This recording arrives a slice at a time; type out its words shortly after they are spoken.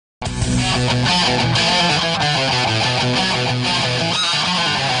All right,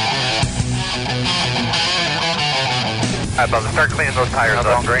 Bubba, start cleaning those tires up.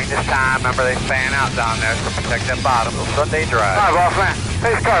 On green this time. Remember, they fan out down there, so protect that bottom. Sunday drive. All right, boss man.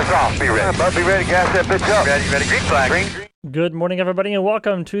 Face car's off. Be ready. Bub, be ready. Gas that bitch up. Ready. Green flag. Green. Good morning, everybody, and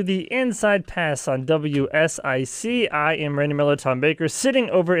welcome to the Inside Pass on WSIC. I am Randy Miller, Tom Baker, sitting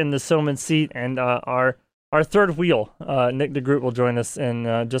over in the Silman seat, and our third wheel, Nick DeGroot, will join us in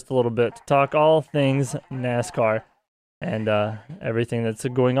just a little bit to talk all things NASCAR and everything that's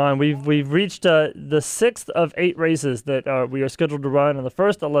going on. We've reached the sixth of 8 races that we are scheduled to run in the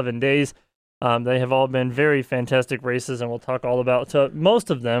first 11 days. They have all been very fantastic races, and we'll talk all about most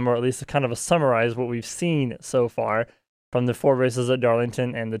of them, or at least kind of summarize what we've seen so far from the 4 races at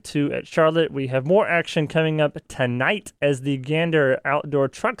Darlington and the 2 at Charlotte. We have more action coming up tonight as the Gander Outdoor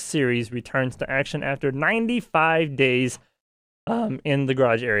Truck Series returns to action after 95 days in the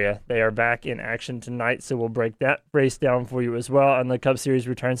garage area. They are back in action tonight, so we'll break that race down for you as well. And the Cup Series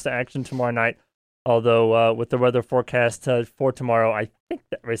returns to action tomorrow night, although with the weather forecast for tomorrow, I think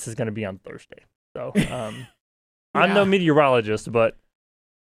that race is going to be on Thursday. So I'm no meteorologist, but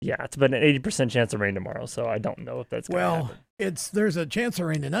yeah, it's been an 80% chance of rain tomorrow, so I don't know if that's going to happen. There's a chance of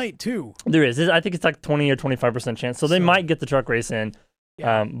rain tonight, too. There is. I think it's like 20 or 25% chance, so they might get the truck race in,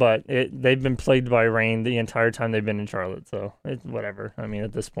 but they've been plagued by rain the entire time they've been in Charlotte, so it's whatever. I mean,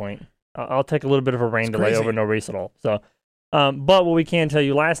 at this point, I'll take a little bit of a rain delay over no race at all. So, but what we can tell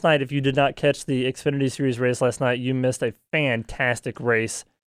you, last night, if you did not catch the Xfinity Series race last night, you missed a fantastic race.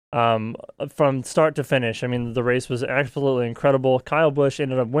 From start to finish. I mean, the race was absolutely incredible. Kyle Busch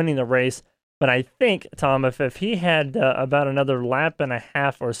ended up winning the race, but I think, Tom, if he had about another lap and a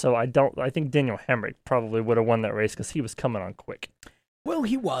half or so, I think Daniel Hemrick probably would have won that race because he was coming on quick. Well,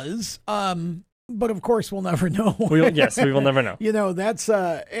 he was, but of course we'll never know. Yes, we will never know. You know, that's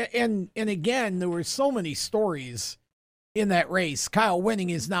and again, there were so many stories in that race. Kyle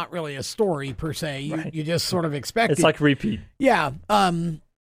winning is not really a story per se. You just sort of expect it's like repeat. Yeah.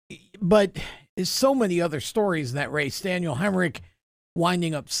 But there's so many other stories in that race. Daniel Hemrick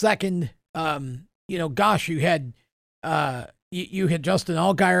winding up second. You had Justin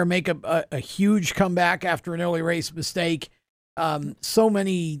Allgaier make a huge comeback after an early race mistake. So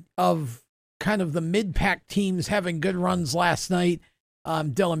many of kind of the mid-pack teams having good runs last night.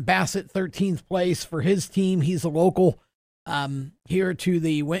 Dylan Bassett, 13th place for his team. He's a local here to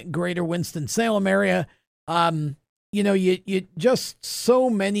the greater Winston-Salem area. You just so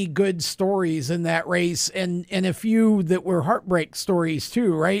many good stories in that race, and a few that were heartbreak stories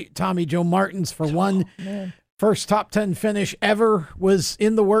too, right? Tommy Joe Martins, for one, first top 10 finish ever was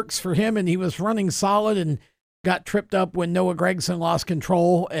in the works for him, and he was running solid and got tripped up when Noah Gragson lost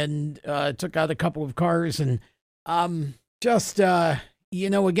control and took out a couple of cars, and again,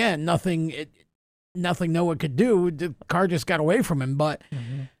 nothing Noah could do. The car just got away from him, but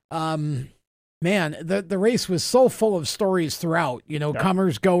man, the race was so full of stories throughout,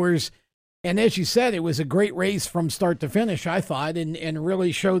 comers, goers. And as you said, it was a great race from start to finish, I thought, and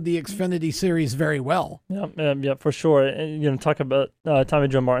really showed the Xfinity Series very well. Yeah, for sure. And, talk about Tommy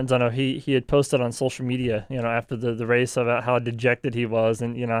Joe Martins. I know he had posted on social media, after the race about how dejected he was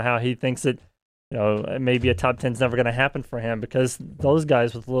and, how he thinks that, maybe a top 10 is never going to happen for him because those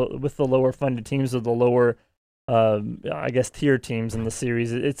guys with the lower funded teams or the lower, tier teams in the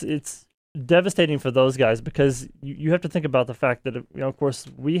series, it's devastating for those guys because you have to think about the fact that, of course,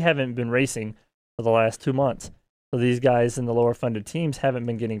 we haven't been racing for the last 2 months. So these guys in the lower funded teams haven't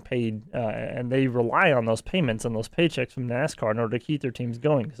been getting paid, and they rely on those payments and those paychecks from NASCAR in order to keep their teams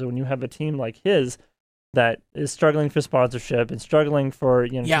going. So when you have a team like his that is struggling for sponsorship and struggling for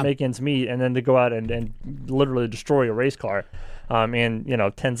to make ends meet, and then to go out and literally destroy a race car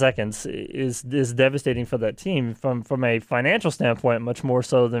in 10 seconds is devastating for that team from a financial standpoint, much more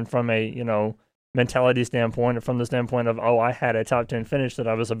so than from a mentality standpoint, or from the standpoint of, I had a top 10 finish that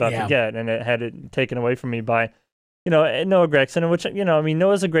I was about to get, and it had it taken away from me by Noah Gragson, which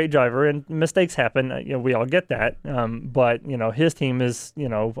Noah's a great driver and mistakes happen. We all get that. But his team is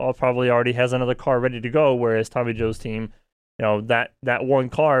probably already has another car ready to go, whereas Tommy Joe's team, that one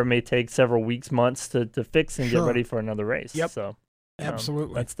car may take several weeks, months to fix and get ready for another race. Yep. So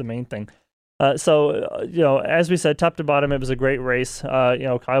absolutely, that's the main thing. As we said, top to bottom, it was a great race.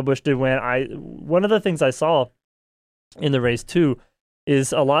 Kyle Busch did win. One of the things I saw in the race too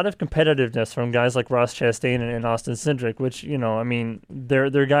is a lot of competitiveness from guys like Ross Chastain and Austin Cindric, which,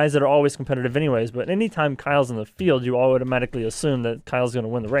 they're guys that are always competitive anyways, but anytime Kyle's in the field, you automatically assume that Kyle's going to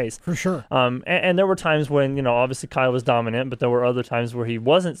win the race. For sure. And there were times when, obviously Kyle was dominant, but there were other times where he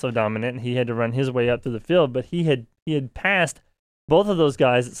wasn't so dominant and he had to run his way up to the field, but he had passed both of those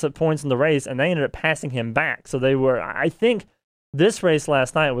guys at some points in the race, and they ended up passing him back. So I think this race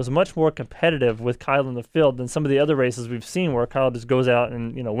last night was much more competitive with Kyle in the field than some of the other races we've seen where Kyle just goes out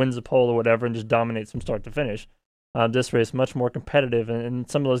and, wins a pole or whatever and just dominates from start to finish. This race much more competitive, and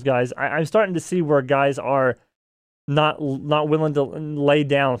some of those guys, I'm starting to see where guys are not willing to lay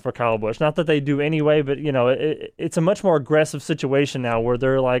down for Kyle Busch. Not that they do anyway, but it's a much more aggressive situation now where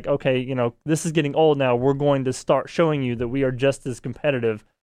they're like, okay, this is getting old now. We're going to start showing you that we are just as competitive,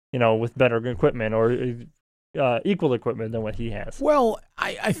 with better equipment or equal equipment than what he has. Well,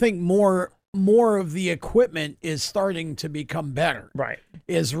 I think more of the equipment is starting to become better. Right,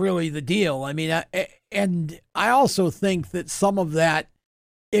 is really the deal. I mean, and I also think that some of that,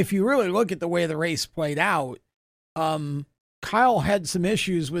 if you really look at the way the race played out, Kyle had some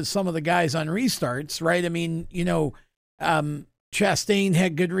issues with some of the guys on restarts, right? I mean, Chastain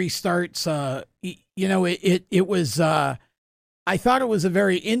had good restarts. It was, I thought it was a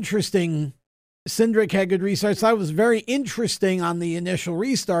very interesting, Cindric had good restarts. I thought it was very interesting on the initial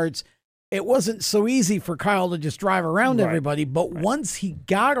restarts. It wasn't so easy for Kyle to just drive around everybody, but once he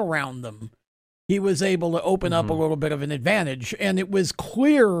got around them, he was able to open up a little bit of an advantage. And it was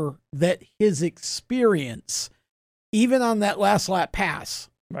clear that his experience, even on that last lap pass,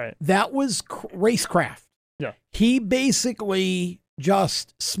 that was racecraft. Yeah. He basically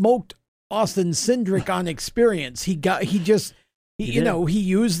just smoked Austin Cindric on experience. He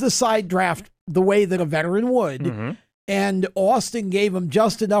used the side draft the way that a veteran would. And Austin gave him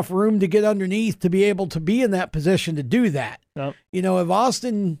just enough room to get underneath to be able to be in that position to do that. Yep. If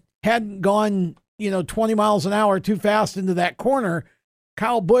Austin hadn't gone, 20 miles an hour too fast into that corner,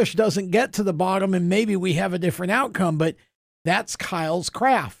 Kyle Busch doesn't get to the bottom and maybe we have a different outcome, but that's Kyle's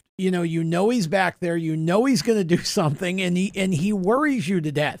craft. He's back there, he's going to do something, and he worries you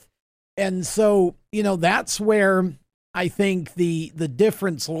to death. And so, that's where I think the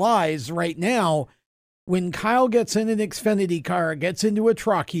difference lies right now. When Kyle gets in an Xfinity car, gets into a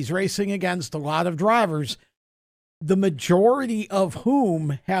truck, he's racing against a lot of drivers, the majority of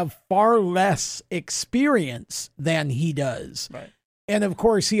whom have far less experience than he does. Right. And of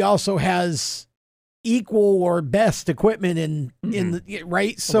course, he also has equal or best equipment in the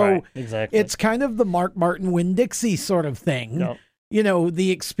right. So exactly. It's kind of the Mark Martin Winn-Dixie sort of thing. Yep. The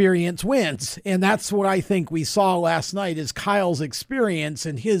experience wins. And that's what I think we saw last night is Kyle's experience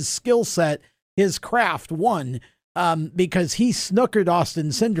and his skill set, his craft won because he snookered Austin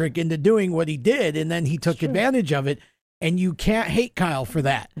Cindric into doing what he did, and then he took advantage of it. And you can't hate Kyle for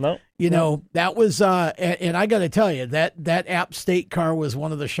that. No. That was, and I got to tell you, that App State car was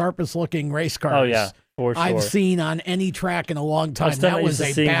one of the sharpest looking race cars for sure I've seen on any track in a long time. That was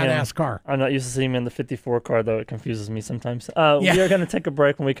a badass car. I'm not used to seeing him in the 54 car, though. It confuses me sometimes. We are going to take a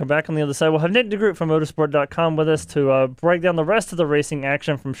break. When we come back on the other side, we'll have Nick DeGroot from Motorsport.com with us to break down the rest of the racing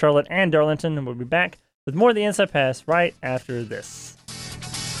action from Charlotte and Darlington. And we'll be back with more of the Inside Pass right after this.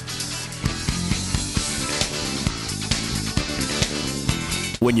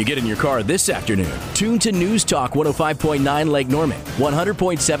 When you get in your car this afternoon, tune to News Talk 105.9 Lake Norman,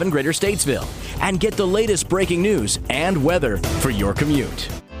 100.7 Greater Statesville, and get the latest breaking news and weather for your commute.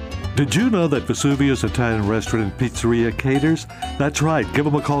 Did you know that Vesuvius Italian Restaurant and Pizzeria caters? That's right. Give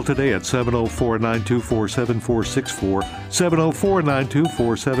them a call today at 704-924-7464,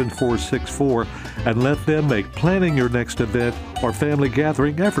 704-924-7464, and let them make planning your next event or family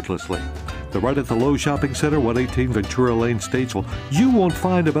gathering effortlessly. They're right at the Lowe Shopping Center, 118 Ventura Lane, Statesville. You won't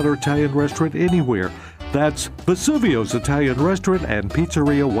find a better Italian restaurant anywhere. That's Vesuvio's Italian Restaurant and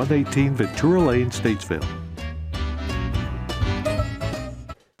Pizzeria, 118 Ventura Lane, Statesville.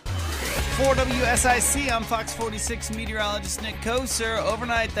 For WSIC, I'm Fox 46 meteorologist Nick Koser.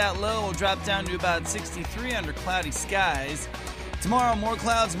 Overnight, that low will drop down to about 63 under cloudy skies. Tomorrow, more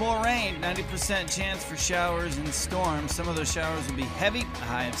clouds, more rain, 90% chance for showers and storms. Some of those showers will be heavy, a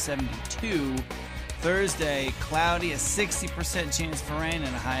high of 72. Thursday, cloudy, a 60% chance for rain,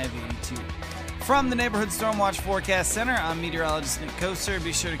 and a high of 82. From the Neighborhood Stormwatch Forecast Center, I'm meteorologist Nick Koser.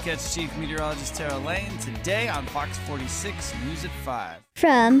 Be sure to catch Chief Meteorologist Tara Lane today on Fox 46 News at 5.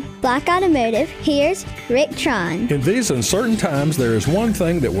 From Black Automotive, here's Rick Tron. In these uncertain times, there is one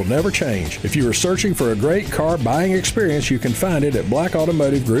thing that will never change. If you are searching for a great car buying experience, you can find it at Black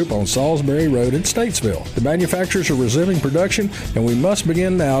Automotive Group on Salisbury Road in Statesville. The manufacturers are resuming production, and we must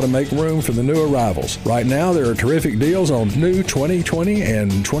begin now to make room for the new arrivals. Right now, there are terrific deals on new 2020 and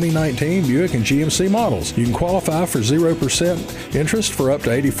 2019 Buick and GMC models. You can qualify for 0% interest for up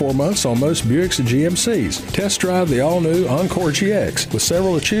to 84 months on most Buicks and GMCs. Test drive the all-new Encore GX with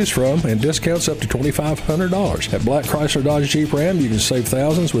several to choose from and discounts up to $2,500. At Black Chrysler Dodge Jeep Ram, you can save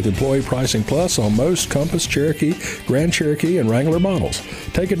thousands with Employee Pricing Plus on most Compass, Cherokee, Grand Cherokee, and Wrangler models.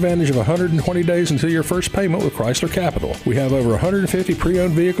 Take advantage of 120 days until your first payment with Chrysler Capital. We have over 150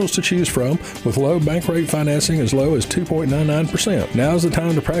 pre-owned vehicles to choose from with low bank rate financing as low as 2.99%. Now's the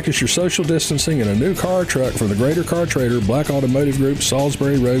time to practice your social distancing in a new car or truck from the Greater Car Trader, Black Automotive Group,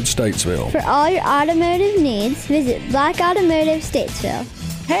 Salisbury Road, Statesville. For all your automotive needs, visit Black Automotive Statesville.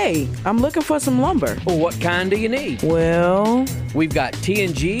 Hey, I'm looking for some lumber. Well, what kind do you need? Well, we've got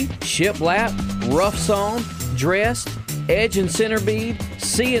T&G, shiplap, rough sawn, dressed, edge and center bead,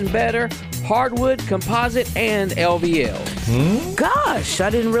 C and better, hardwood, composite, and LVL. Gosh, I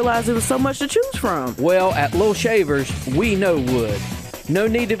didn't realize there was so much to choose from. Well, at Little Shavers, we know wood. No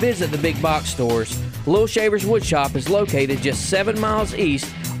need to visit the big box stores. Little Shavers Wood Shop is located just 7 miles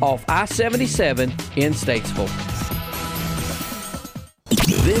east off I-77 in Statesville.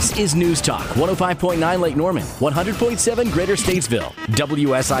 This is News Talk 105.9 Lake Norman, 100.7 Greater Statesville,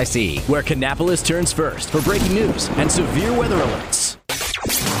 WSIC, where Kannapolis turns first for breaking news and severe weather alerts.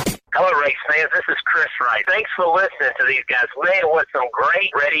 Hello, race fans. This is Chris Wright. Thanks for listening to these guys. Man, what some great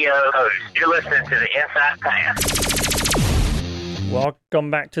radio hosts. You're listening to the Inside Pass. Welcome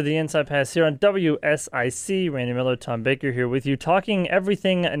back to the Inside Pass here on WSIC. Randy Miller, Tom Baker here with you, talking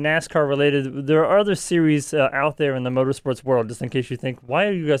everything NASCAR related. There are other series out there in the motorsports world, just in case you think, why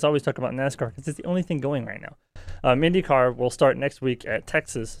are you guys always talking about NASCAR? Because it's the only thing going right now. IndyCar will start next week at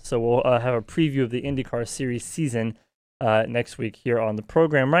Texas, so we'll have a preview of the IndyCar series season next week here on the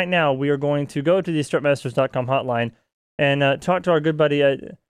program. Right now, we are going to go to the stripmasters.com hotline and talk to our good buddy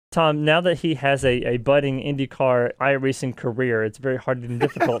Tom. Now that he has a budding IndyCar iRacing career, it's very hard and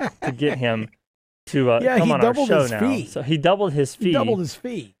difficult to get him to come on our show now. Fee. So he doubled his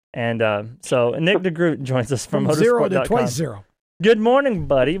fee. And so Nick DeGroot joins us from Motorsports.com. 0 to twice 0. Good morning,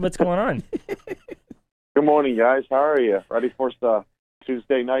 buddy. What's going on? Good morning, guys. How are you? Ready for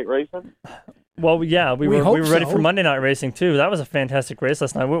Tuesday night racing? Well, yeah, we were ready for Monday night racing too. That was a fantastic race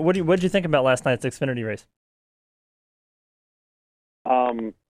last night. What did you think about last night's Xfinity race?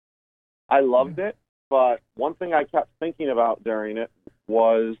 I loved it, but one thing I kept thinking about during it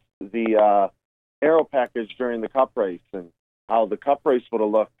was the aero package during the Cup race and how the Cup race would have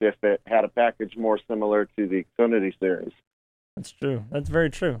looked if it had a package more similar to the Xfinity series. That's true. That's very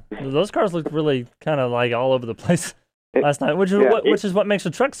true. Those cars looked really kind of like all over the place last night, which is what makes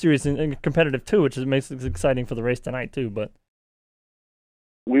the Truck Series competitive too, which makes it exciting for the race tonight too. But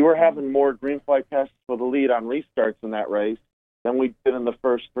we were having more green flag passes for the lead on restarts in that race than we did in the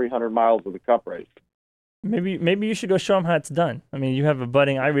first 300 miles of the Cup race. Maybe you should go show them how it's done. I mean, you have a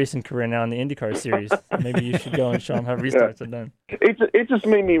budding iRacing career now in the IndyCar series. So maybe you should go and show them how restarts are done. It just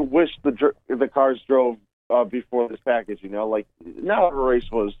made me wish the cars drove before this package. You know, like not every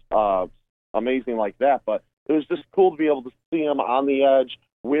race was amazing like that, but it was just cool to be able to see them on the edge,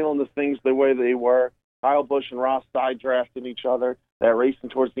 wheeling the things the way they were. Kyle Busch and Ross side drafting each other. That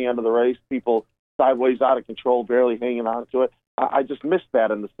racing towards the end of the race, people sideways out of control, barely hanging on to it. I just missed that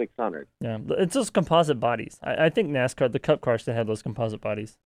in the 600. Yeah, it's those composite bodies. I think NASCAR, the Cup cars, should have those composite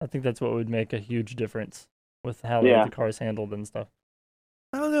bodies. I think that's what would make a huge difference with how the cars handled and stuff.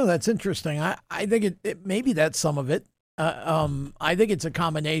 I don't know. That's interesting. I think it maybe that's some of it. I think it's a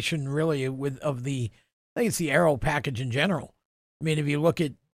combination really I think it's the aero package in general. I mean, if you look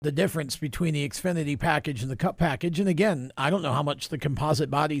at the difference between the Xfinity package and the Cup package, and again, I don't know how much the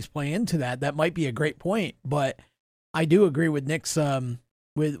composite bodies play into that. That might be a great point, but I do agree with Nick's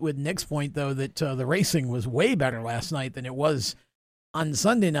with Nick's point though that the racing was way better last night than it was on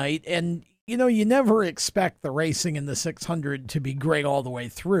Sunday night. And you know, you never expect the racing in the 600 to be great all the way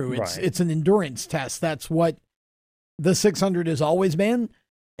through. It's an endurance test. That's what the 600 has always been.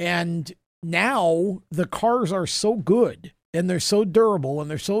 And now the cars are so good and they're so durable and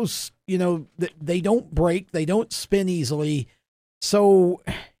they're so, you know, they don't break, they don't spin easily. So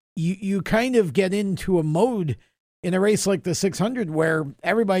you kind of get into a mode in a race like the 600 where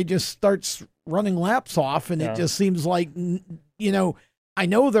everybody just starts running laps off and it just seems like, you know, I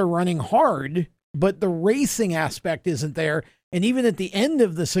know they're running hard, but the racing aspect isn't there. And even at the end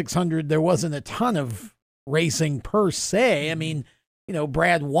of the 600, there wasn't a ton of racing per se. I mean, you know,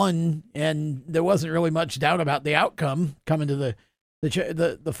 Brad won and there wasn't really much doubt about the outcome coming to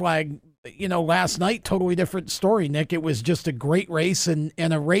the flag. You know, last night, totally different story, Nick. It was just a great race and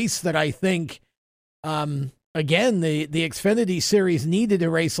a race that I think, again, the Xfinity series needed a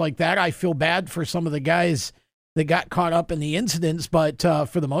race like that. I feel bad for some of the guys that got caught up in the incidents, but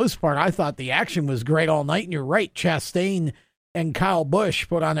for the most part, I thought the action was great all night. And you're right, Chastain and Kyle Busch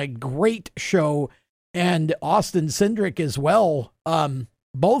put on a great show and Austin Cindric as well.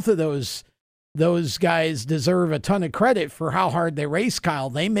 Both of those guys deserve a ton of credit for how hard they raced, Kyle.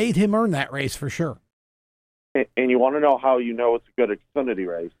 They made him earn that race for sure. And you want to know how you know it's a good Xfinity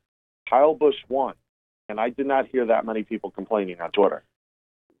race? Kyle Busch won, and I did not hear that many people complaining on Twitter.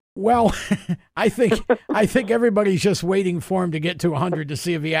 Well, I think everybody's just waiting for him to get to 100 to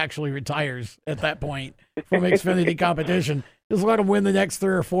see if he actually retires at that point from Xfinity competition. Just let him win the next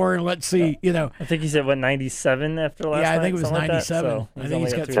 3 or 4, and let's see. I think he's at 97 after last night. Yeah, I think it was 97. Like I think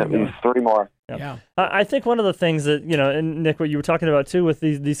he's got 3 more. Yeah. I think one of the things that, and Nick, what you were talking about too with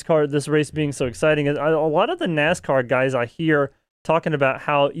this race being so exciting is a lot of the NASCAR guys I hear talking about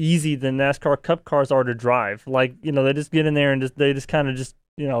how easy the NASCAR Cup cars are to drive. Like, they just get in there and they just kind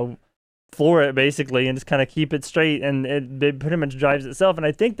of floor it basically and just kind of keep it straight, and it pretty much drives itself. And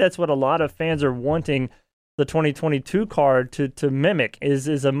I think that's what a lot of fans are wanting the 2022 car to mimic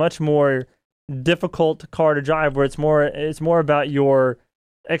is a much more difficult car to drive, where it's more about your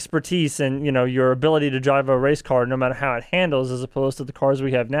expertise and your ability to drive a race car no matter how it handles, as opposed to the cars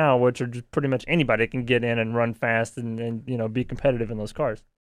we have now, which are just pretty much anybody can get in and run fast and be competitive in those cars.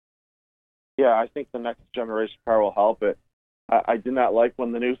 Yeah, I think the next generation car will help it. I did not like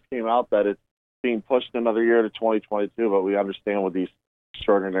when the news came out that it's being pushed another year to 2022, but we understand with these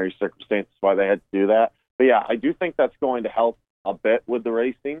extraordinary circumstances why they had to do that. But yeah, I do think that's going to help a bit with the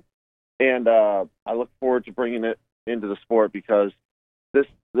racing, and I look forward to bringing it into the sport, because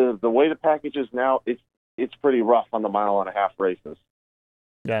the way the package is now, it's pretty rough on the 1.5 mile races.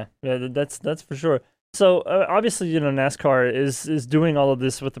 Yeah, that's for sure. So obviously, NASCAR is doing all of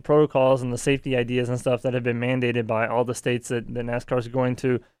this with the protocols and the safety ideas and stuff that have been mandated by all the states that NASCAR is going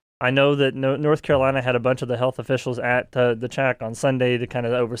to. I know that North Carolina had a bunch of the health officials at the track on Sunday to kind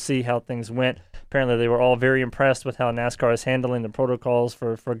of oversee how things went. Apparently, they were all very impressed with how NASCAR is handling the protocols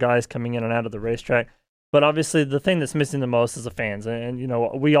for guys coming in and out of the racetrack. But obviously, the thing that's missing the most is the fans. And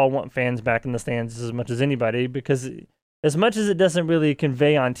we all want fans back in the stands as much as anybody, because as much as it doesn't really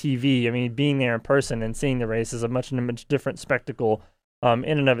convey on TV, I mean, being there in person and seeing the race is a much different spectacle in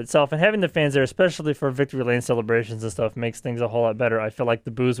and of itself. And having the fans there, especially for victory lane celebrations and stuff, makes things a whole lot better. I feel like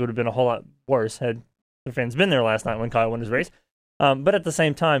the boos would have been a whole lot worse had the fans been there last night when Kyle won his race. But at the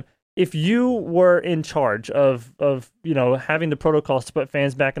same time, if you were in charge of having the protocols to put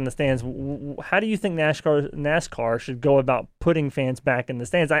fans back in the stands, how do you think NASCAR should go about putting fans back in the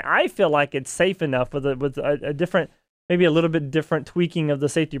stands? I feel like it's safe enough with a different, maybe a little bit different tweaking of the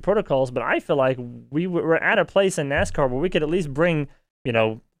safety protocols, but I feel like we're at a place in NASCAR where we could at least bring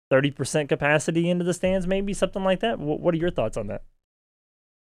 30% capacity into the stands, maybe something like that. What are your thoughts on that?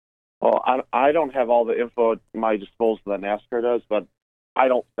 Well, I don't have all the info at my disposal that NASCAR does, but I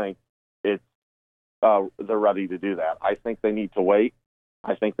don't think they're ready to do that. I think they need to wait.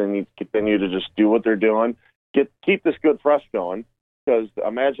 I think they need to continue to just do what they're doing, keep this good press going, because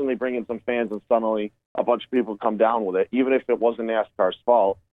imagine they bring in some fans and suddenly a bunch of people come down with it. Even if it wasn't NASCAR's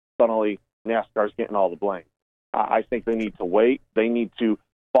fault, suddenly NASCAR's getting all the blame. I think they need to wait. They need to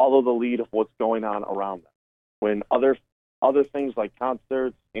follow the lead of what's going on around them. When other things like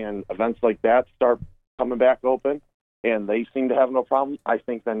concerts and events like that start coming back open, and they seem to have no problem, I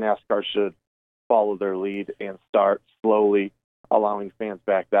think then NASCAR should follow their lead and start slowly allowing fans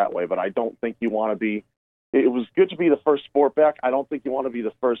back that way. But I don't think you want to be – it was good to be the first sport back. I don't think you want to be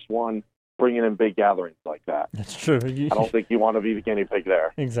the first one bringing in big gatherings like that. That's true. I don't think you want to be the guinea pig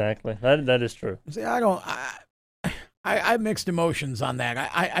there. Exactly. That is true. See, I have mixed emotions on that.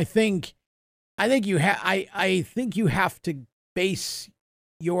 I think you have to base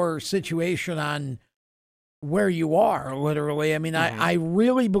your situation on where you are, literally. I mean, mm-hmm. I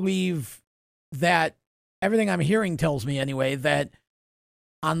really believe that everything I'm hearing tells me anyway that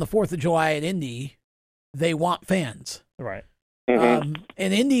on the 4th of July at Indy, they want fans. Right. Mm-hmm.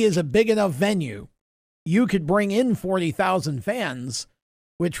 And Indy is a big enough venue. You could bring in 40,000 fans,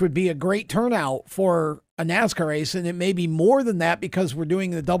 which would be a great turnout for a NASCAR race. And it may be more than that because we're doing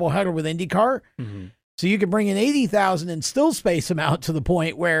the doubleheader with IndyCar. Mm-hmm. So you could bring in 80,000 and still space them out to the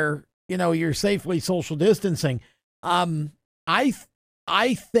point where, you're safely social distancing. I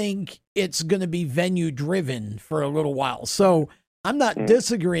think it's going to be venue driven for a little while. So I'm not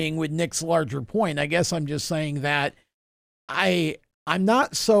disagreeing with Nick's larger point. I guess I'm just saying that I'm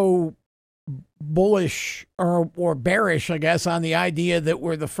not so bullish or bearish, I guess, on the idea that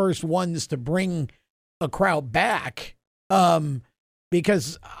we're the first ones to bring a crowd back.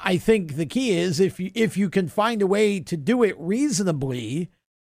 Because I think the key is if you can find a way to do it reasonably,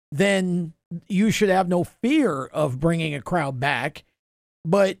 then you should have no fear of bringing a crowd back.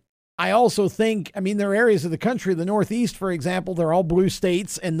 But I also think, there are areas of the country, the Northeast, for example, they're all blue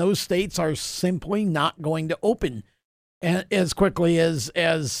states, and those states are simply not going to open as quickly as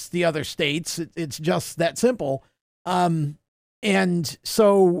the other states. It's just that simple. And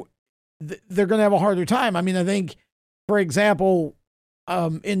so they're going to have a harder time. I think, for example,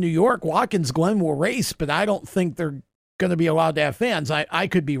 in New York, Watkins Glen will race, but I don't think they're going to be allowed to have fans. I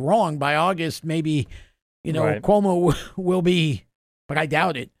could be wrong. By August, maybe, Right. Cuomo will be, but I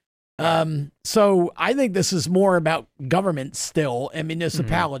doubt it. So I think this is more about government still and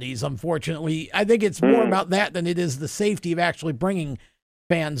municipalities, unfortunately. I think it's more about that than it is the safety of actually bringing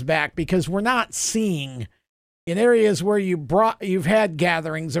fans back, because we're not seeing in areas where you've had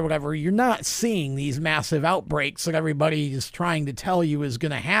gatherings or whatever, you're not seeing these massive outbreaks that everybody is trying to tell you is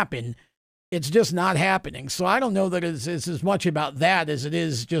going to happen. It's just not happening. So I don't know that it's as much about that as it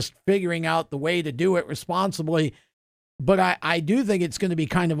is just figuring out the way to do it responsibly. But I do think it's going to be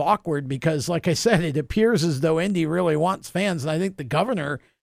kind of awkward because, like I said, it appears as though Indy really wants fans. And I think the governor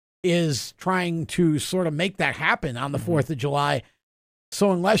is trying to sort of make that happen on the 4th of July.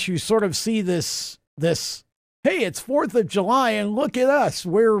 So unless you sort of see this, hey, it's 4th of July and look at us,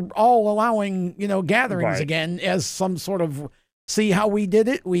 we're all allowing, gatherings again as some sort of, see how we did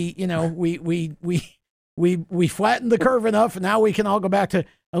it. We flattened the curve enough, and now we can all go back to,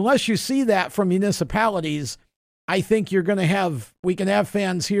 unless you see that from municipalities, I think you're going to have, we can have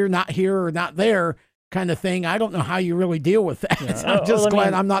fans here, or not there kind of thing. I don't know how you really deal with that. Yeah. I'm just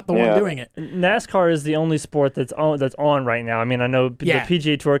glad I'm not the one doing it. NASCAR is the only sport that's on right now. I know the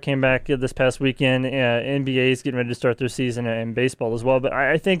PGA Tour came back this past weekend. NBA is getting ready to start their season, and baseball as well. But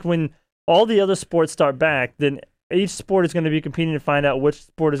I think when all the other sports start back, then each sport is going to be competing to find out which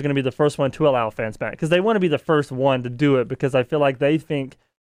sport is going to be the first one to allow fans back, because they want to be the first one to do it, because I feel like they think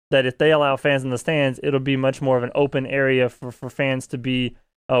that if they allow fans in the stands, it'll be much more of an open area for fans to be,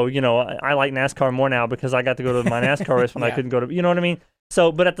 I like NASCAR more now because I got to go to my NASCAR race when I couldn't go to, you know what I mean?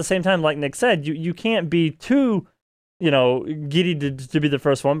 So, but at the same time, like Nick said, you can't be too, giddy to be the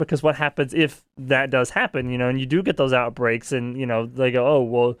first one, because what happens if that does happen, and you do get those outbreaks, and, they go, oh,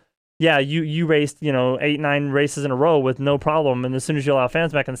 well, yeah, you raced, 8-9 races in a row with no problem, and as soon as you allow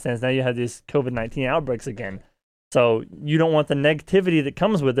fans back in the stands, now you have these COVID-19 outbreaks again. So you don't want the negativity that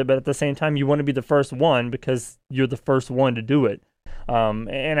comes with it, but at the same time, you want to be the first one because you're the first one to do it.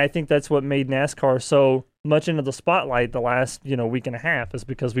 And I think that's what made NASCAR so much into the spotlight the last, week and a half, is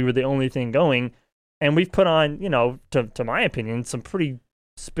because we were the only thing going. And we've put on, to my opinion, some pretty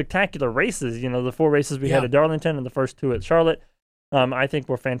spectacular races. The 4 races we had at Darlington and the first 2 at Charlotte, I think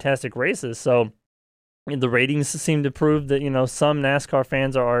were fantastic races. So the ratings seem to prove that, some NASCAR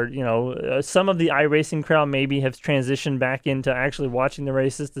fans are, some of the iRacing crowd maybe have transitioned back into actually watching the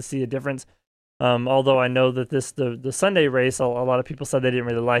races to see a difference. Although I know that the Sunday race, a lot of people said they didn't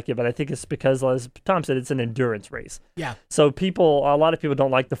really like it, but I think it's because, as Tom said, it's an endurance race. Yeah. So a lot of people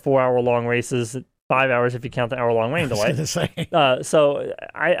don't like the 4-hour-long races, 5 hours if you count the hour-long rain delay. So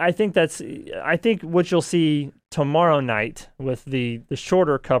I think what you'll see tomorrow night with the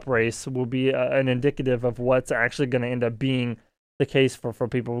shorter Cup race will be an indicative of what's actually going to end up being the case for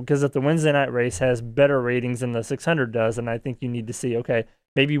people. Because if the Wednesday night race has better ratings than the 600 does, and I think you need to see, okay,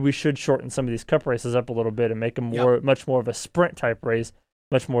 maybe we should shorten some of these Cup races up a little bit and make them much more of a sprint type race,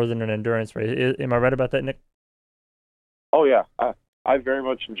 much more than an endurance race. Am I right about that, Nick? Oh yeah, I very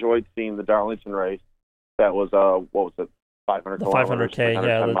much enjoyed seeing the Darlington race. That was what was it, 500 the kilometers,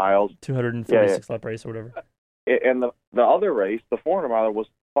 500K, the miles, 246 lap race or whatever. And the other race, the 400 miler, was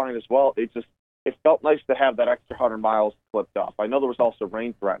fine as well. It felt nice to have that extra 100 miles clipped off. I know there was also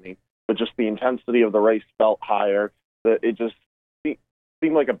rain threatening, but just the intensity of the race felt higher. It just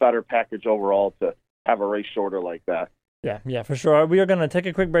seemed like a better package overall to have a race shorter like that. Yeah, for sure. We are going to take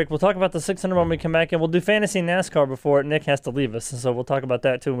a quick break. We'll talk about the 600 when we come back, and we'll do fantasy NASCAR before Nick has to leave us. So we'll talk about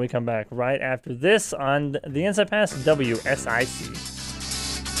that, too, when we come back right after this on the Inside Pass WSIC.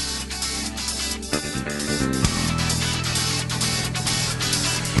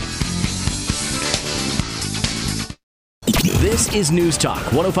 This is News Talk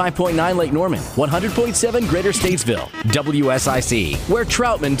 105.9 Lake Norman, 100.7 Greater Statesville, WSIC, where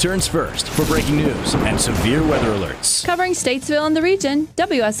Troutman turns first for breaking news and severe weather alerts. Covering Statesville and the region,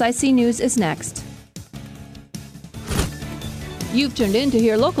 WSIC News is next. You've tuned in to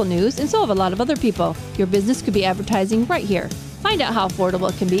hear local news, and so have a lot of other people. Your business could be advertising right here. Find out how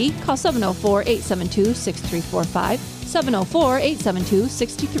affordable it can be. Call 704-872-6345,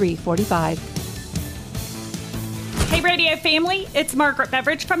 704-872-6345. Hey, radio family, it's Margaret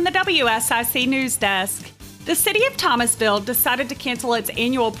Beveridge from the WSIC News Desk. The city of Thomasville decided to cancel its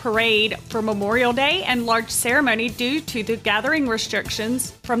annual parade for Memorial Day and large ceremony due to the gathering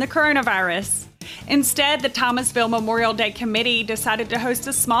restrictions from the coronavirus. Instead, the Thomasville Memorial Day Committee decided to host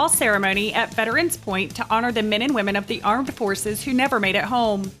a small ceremony at Veterans Point to honor the men and women of the armed forces who never made it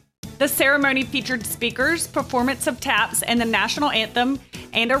home. The ceremony featured speakers, performance of taps and the national anthem,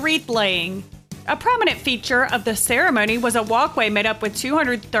 and a wreath laying. A prominent feature of the ceremony was a walkway made up with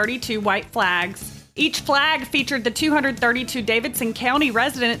 232 white flags. Each flag featured the 232 Davidson County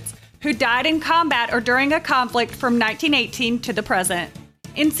residents who died in combat or during a conflict from 1918 to the present.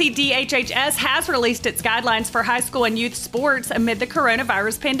 NCDHHS has released its guidelines for high school and youth sports amid the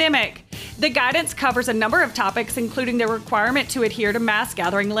coronavirus pandemic. The guidance covers a number of topics, including the requirement to adhere to mass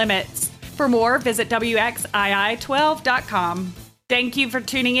gathering limits. For more, visit WXII12.com. Thank you for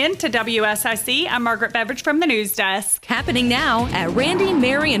tuning in to WSIC. I'm Margaret Beveridge from the News Desk. Happening now at Randy,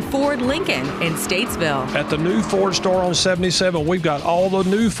 Mary, and Ford Lincoln in Statesville. At the new Ford store on 77, we've got all the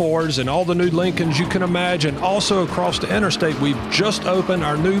new Fords and all the new Lincolns you can imagine. Also across the interstate, we've just opened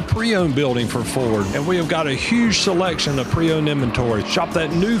our new pre-owned building for Ford, and we have got a huge selection of pre-owned inventory. Shop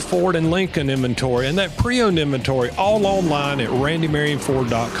that new Ford and Lincoln inventory and that pre-owned inventory all online at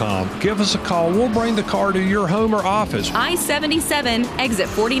randymaryandford.com. Give us a call. We'll bring the car to your home or office. I-77, exit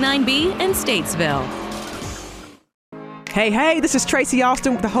 49B in Statesville. Hey, this is Tracy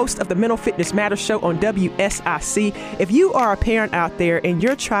Austin, the host of the Mental Fitness Matters show on WSIC. If you are a parent out there and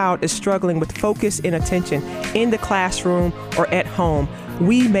your child is struggling with focus and attention in the classroom or at home,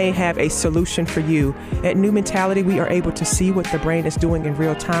 we may have a solution for you. At New Mentality, we are able to see what the brain is doing in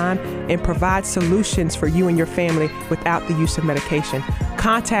real time and provide solutions for you and your family without the use of medication.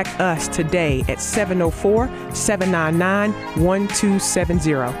 Contact us today at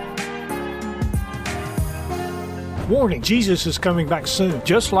 704-799-1270. Warning, Jesus is coming back soon.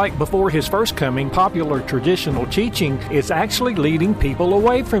 Just like before his first coming, popular traditional teaching is actually leading people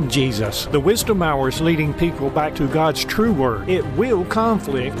away from Jesus. The Wisdom Hour is leading people back to God's true word. It will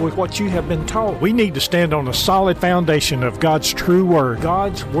conflict with what you have been taught. We need to stand on a solid foundation of God's true word.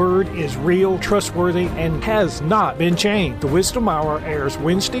 God's word is real, trustworthy, and has not been changed. The Wisdom Hour airs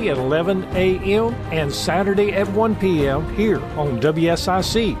Wednesday at 11 a.m. and Saturday at 1 p.m. here on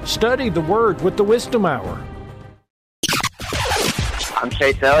WSIC. Study the word with the Wisdom Hour. I'm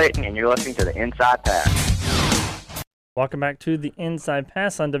Chase Elliott, and you're listening to the Inside Pass. Welcome back to the Inside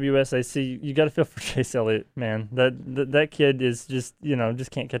Pass on WSIC. You got to feel for Chase Elliott, man. That kid is just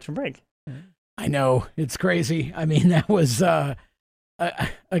can't catch a break. I know, it's crazy. I mean, that was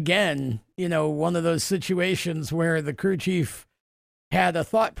again, one of those situations where the crew chief had a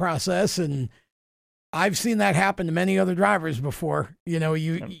thought process, and I've seen that happen to many other drivers before.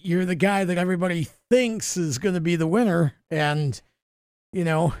 You're the guy that everybody thinks is going to be the winner, and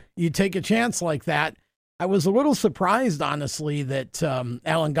you take a chance like that. I was a little surprised, honestly, that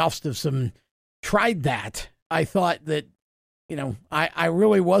Alan Gustafson tried that. I thought that, I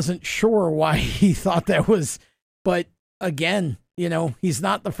really wasn't sure why he thought that was, but again, he's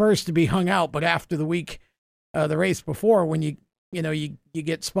not the first to be hung out, but after the week, the race before, when you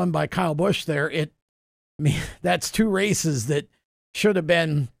get spun by Kyle Busch there, that's two races that should have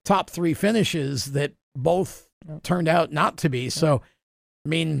been top three finishes that both turned out not to be. So,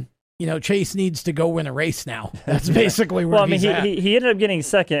 Chase needs to go win a race now. That's basically where he's at. He ended up getting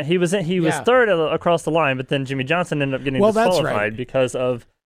second. He was third across the line, but then Jimmy Johnson ended up getting disqualified because of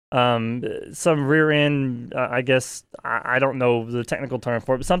some rear end. I guess I don't know the technical term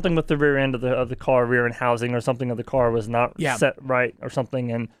for it, but something with the rear end of the car, rear end housing or something of the car was not set right or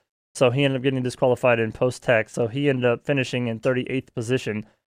something, and so he ended up getting disqualified in post-tech. So he ended up finishing in 38th position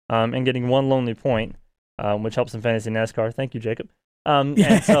and getting one lonely point, which helps in fantasy NASCAR. Thank you, Jacob. And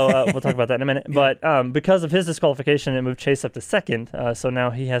so we'll talk about that in a minute. But because of his disqualification, it moved Chase up to second. So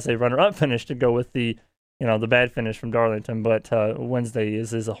now he has a runner-up finish to go with the bad finish from Darlington. But Wednesday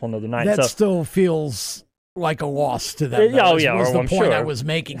is a whole nother night. That still feels like a loss to them. Was the point I was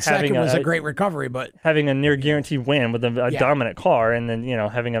making. Second was a great recovery, but having a near guaranteed win with a dominant car, and then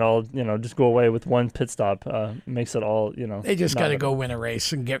having it all just go away with one pit stop makes it all They just got to go win a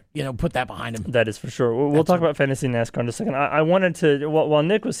race and get put that behind them. That is for sure. We'll talk about fantasy NASCAR in a second. I wanted to while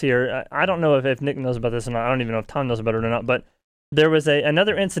Nick was here. I don't know if Nick knows about this or not. I don't even know if Tom knows about it or not. But there was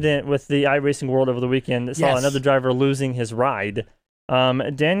another incident with the iRacing World over the weekend that saw another driver losing his ride.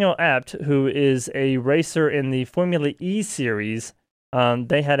 Daniel Abt, who is a racer in the Formula E series,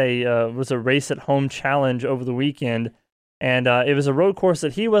 they had a race at home challenge over the weekend, and it was a road course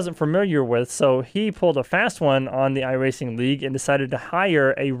that he wasn't familiar with, so he pulled a fast one on the iRacing League and decided to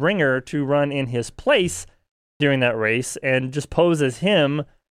hire a ringer to run in his place during that race and just pose as him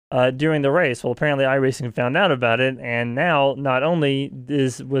during the race. Well, apparently iRacing found out about it, and now not only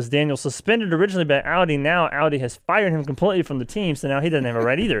was Daniel suspended originally by Audi, now Audi has fired him completely from the team, so now he doesn't have a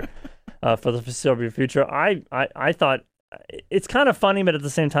right either for the foreseeable future. I thought it's kind of funny, but at the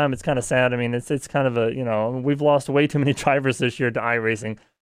same time, it's kind of sad. I mean, it's kind of a, we've lost way too many drivers this year to iRacing,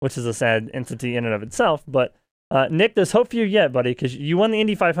 which is a sad entity in and of itself. But Nick, there's hope for you yet, buddy, because you won the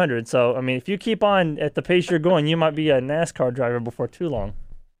Indy 500. So, I mean, if you keep on at the pace you're going, you might be a NASCAR driver before too long.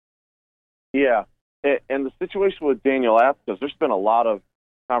 Yeah, and the situation with Daniel Abt, because there's been a lot of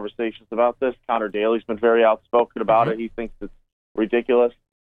conversations about this. Connor Daly's been very outspoken about it. He thinks it's ridiculous.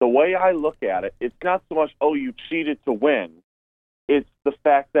 The way I look at it, it's not so much, you cheated to win. It's the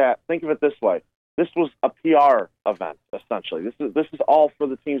fact that, think of it this way, this was a PR event, essentially. This is all for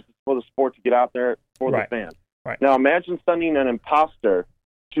the teams, for the sport to get out there for the fans. Right. Now imagine sending an imposter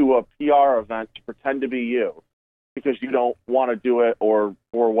to a PR event to pretend to be you because you don't want to do it or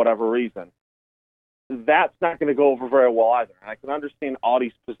for whatever reason. That's not going to go over very well either. And I can understand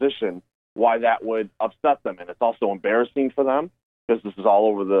Audi's position, why that would upset them. And it's also embarrassing for them because this is all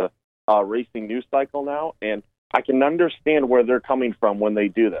over the racing news cycle now. And I can understand where they're coming from when they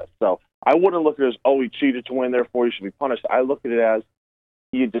do this. So I wouldn't look at it as, he cheated to win, therefore he should be punished. I look at it as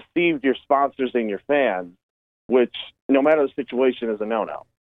you deceived your sponsors and your fans, which, no matter the situation, is a no-no.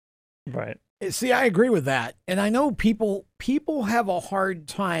 Right. See, I agree with that. And I know people have a hard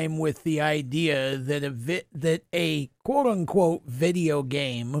time with the idea that a quote-unquote video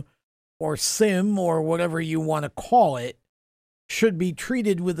game or sim or whatever you want to call it should be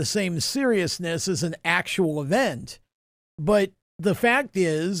treated with the same seriousness as an actual event. But the fact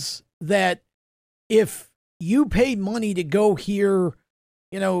is that if you paid money to go hear,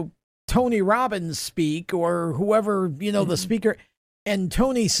 Tony Robbins speak or whoever, the speaker, and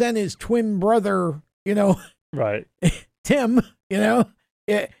Tony sent his twin brother, right, Tim,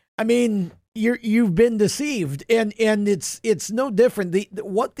 I mean, you've been deceived, and it's no different.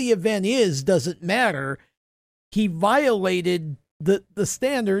 What the event is doesn't matter. He violated the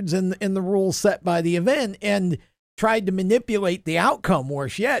standards and the rules set by the event and tried to manipulate the outcome.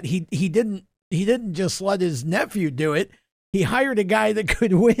 Worse yet, he didn't just let his nephew do it. He hired a guy that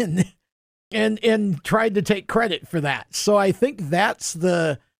could win and tried to take credit for that. So I think that's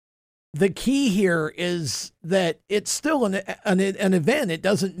the key here, is that it's still an event. It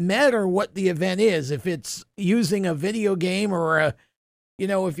doesn't matter what the event is. If it's using a video game or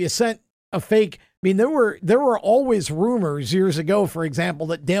if you sent a fake. I mean, there were always rumors years ago, for example,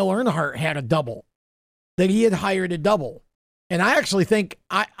 that Dale Earnhardt had a double, that he had hired a double. And I actually think,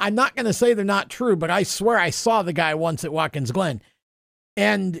 I'm not going to say they're not true, but I swear I saw the guy once at Watkins Glen.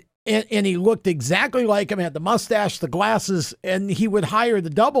 And he looked exactly like him, had the mustache, the glasses, and he would hire the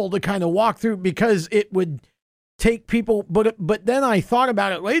double to kind of walk through because it would take people. But then I thought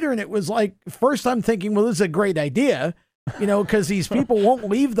about it later, and it was like, first I'm thinking, well, this is a great idea, because these people won't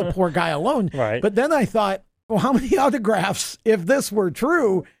leave the poor guy alone. Right. But then I thought, well, how many autographs, if this were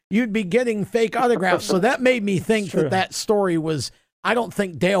true, you'd be getting fake autographs. So that made me think that story was, I don't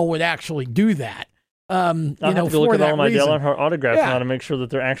think Dale would actually do that. I have to look at all my Dale Earnhardt autographs now to make sure that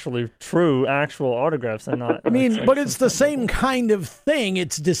they're actually actual autographs and not. I mean, but it's the same kind of thing.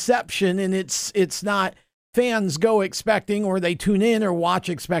 It's deception, and it's not fans go expecting, or they tune in or watch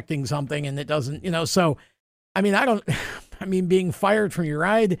expecting something, and it doesn't. So, I mean, being fired from your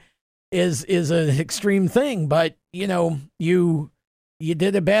ride is an extreme thing, but you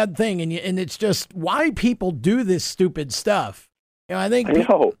did a bad thing, and it's just why people do this stupid stuff. I think,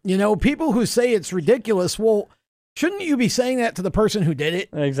 people who say it's ridiculous, well, shouldn't you be saying that to the person who did it?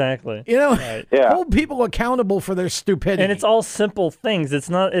 Exactly. Right. Hold people accountable for their stupidity. And it's all simple things. It's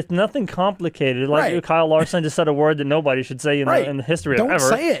nothing complicated. Like Kyle Larson just said a word that nobody should say in the history of ever. Don't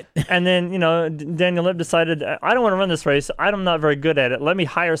say it. And then, Daniel Lipp decided, I don't want to run this race. I'm not very good at it. Let me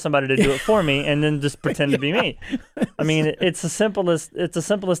hire somebody to do it for me and then just pretend to be me. I mean, it's the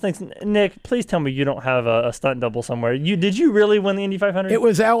simplest things. Nick, please tell me you don't have a stunt double somewhere. Did you really win the Indy 500? It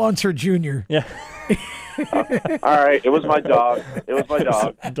was Al Unser Jr. Yeah. All right, it was my dog.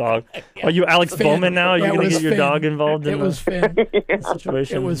 Dog. Are you Alex Bowman now? Are you going to get your dog involved in the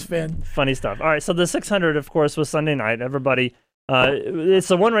situation? It was Finn. Funny stuff. All right, so the 600, of course, was Sunday night. Everybody, it's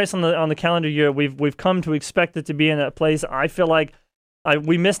the one race on the calendar year we've come to expect it to be in a place. I feel like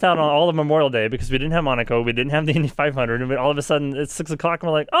we missed out on all of Memorial Day because we didn't have Monaco, we didn't have the Indy 500, and all of a sudden it's 6 o'clock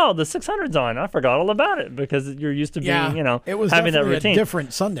and we're like, oh, the 600's on. I forgot all about it because you're used to being, it was having that routine. A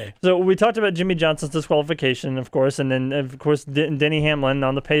different Sunday. So we talked about Jimmy Johnson's disqualification, of course, and then of course Denny Hamlin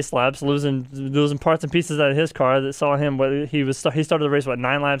on the pace laps losing parts and pieces out of his car that saw him. He started the race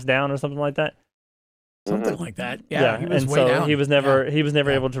 9 laps down or something like that. Something like that. Yeah, he was and way so down. he was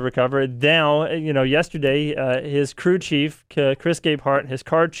never able to recover. Now, yesterday, his crew chief, Chris Gabehart, his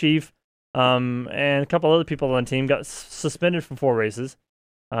car chief, and a couple other people on the team got suspended from 4 races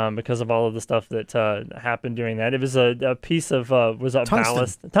because of all of the stuff that happened during that. It was a piece of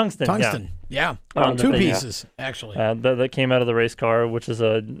ballast tungsten. Yeah. 2 pieces actually. That came out of the race car, which is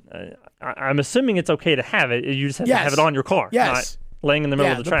I'm assuming it's okay to have it. You just have to have it on your car, not laying in the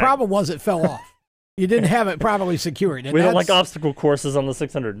middle of the track. The problem was it fell off. You didn't have it properly secured. And we don't like obstacle courses on the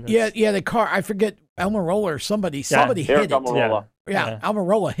 600. Yeah, the car, I forget, Almirola or somebody hit it. Almirola. Yeah,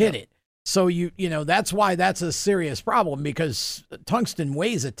 Almirola hit it. So, you know, that's why that's a serious problem, because tungsten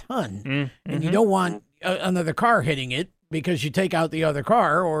weighs a ton, and you don't want another car hitting it because you take out the other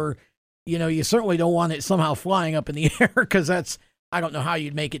car, or, you know, you certainly don't want it somehow flying up in the air, because I don't know how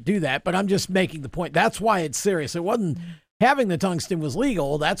you'd make it do that, but I'm just making the point. That's why it's serious. It wasn't having the tungsten was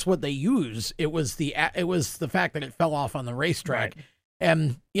legal. That's what they use. It was the fact that it fell off on the racetrack. Right.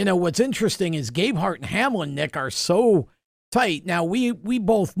 And, you know, what's interesting is Gabehart and Hamlin, Nick, are so tight. Now, we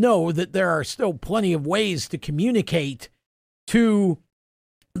both know that there are still plenty of ways to communicate to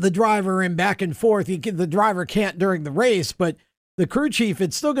the driver and back and forth. The driver can't during the race, but the crew chief,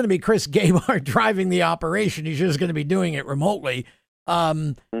 it's still going to be Chris Gabehart driving the operation. He's just going to be doing it remotely.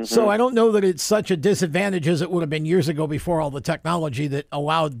 So I don't know that it's such a disadvantage as it would have been years ago before all the technology that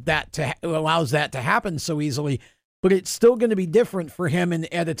allows that to happen so easily. But it's still going to be different for him,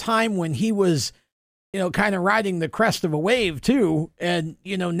 and at a time when he was, you know, kind of riding the crest of a wave too. And,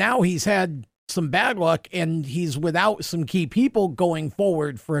 you know, now he's had some bad luck and he's without some key people going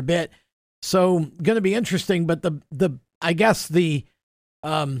forward for a bit. So going to be interesting. But I guess the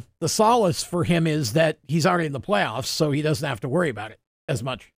solace for him is that he's already in the playoffs, so he doesn't have to worry about it as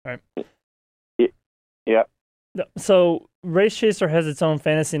much. Right. Yeah. So Race Chaser has its own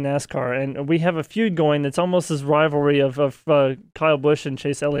fantasy NASCAR, and we have a feud going that's almost this rivalry of Kyle Busch and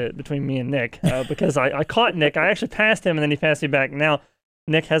Chase Elliott between me and Nick, because I caught Nick. I actually passed him, and then he passed me back. Now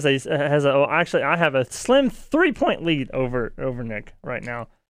Nick has I have a slim 3-point lead over Nick right now.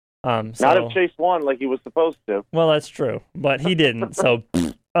 Not if Chase won like he was supposed to. Well, that's true, but he didn't. So,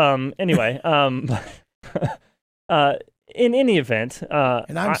 anyway, in any event,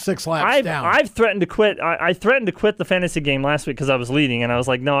 and I'm 6 laps down. I've threatened to quit. I threatened to quit the fantasy game last week because I was leading, and I was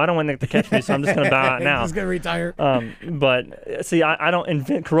like, no, I don't want Nick to catch me, so I'm just going to bow out now. He's going to retire. But see, I don't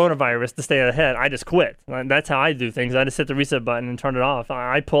invent coronavirus to stay ahead. I just quit. That's how I do things. I just hit the reset button and turn it off.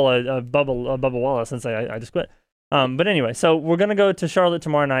 I pull a Bubba Wallace and say I just quit. But anyway, so we're going to go to Charlotte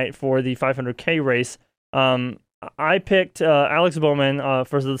tomorrow night for the 500K race. I picked Alex Bowman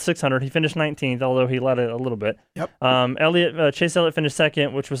for the 600. He finished 19th, although he led it a little bit. Yep. Chase Elliott finished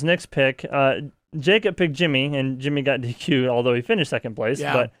second, which was Nick's pick. Jacob picked Jimmy, and Jimmy got DQ'd, although he finished second place.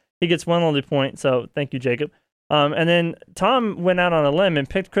 Yeah. But he gets one only point, so thank you, Jacob. And then Tom went out on a limb and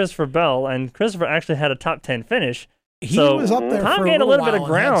picked Christopher Bell, and Christopher actually had a top 10 finish. He was up there Tom for gained a little while bit of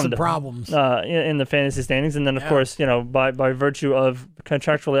ground, and had some problems in the fantasy standings, and then of course, you know, by virtue of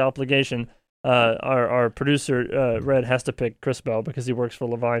contractual obligation, our producer Red has to pick Chris Bell because he works for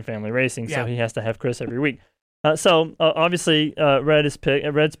Levine Family Racing, so he has to have Chris every week. So obviously, Red's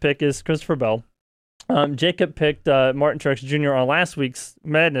pick is Christopher Bell. Jacob picked Martin Truex Jr. on last week's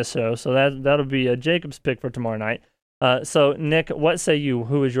Madness show, so that'll be Jacob's pick for tomorrow night. So Nick, what say you?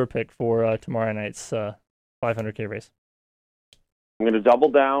 Who is your pick for tomorrow night's 500K race? I'm going to double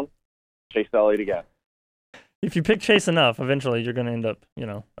down, Chase Elliott again. If you pick Chase enough, eventually you're going to end up, you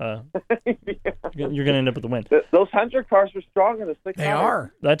know, you're going to end up with the win. Those Hendrick cars are strong in the 600. They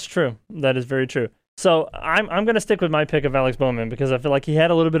are. That's true. That is very true. So I'm going to stick with my pick of Alex Bowman because I feel like he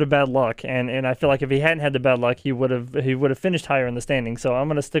had a little bit of bad luck, and I feel like if he hadn't had the bad luck, he would have finished higher in the standings. So I'm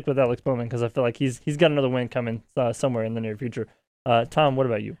going to stick with Alex Bowman because I feel like he's got another win coming somewhere in the near future. Tom, what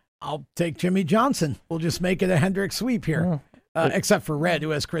about you? I'll take Jimmy Johnson. We'll just make it a Hendrick sweep here, except for Red, who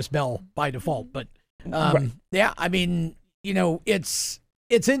has Chris Bell by default. But yeah, I mean, you know, it's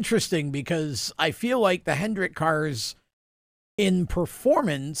interesting because I feel like the Hendrick cars in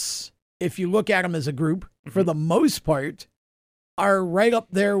performance, if you look at them as a group, for the most part, are right up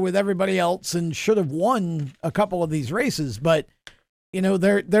there with everybody else and should have won a couple of these races. But, you know,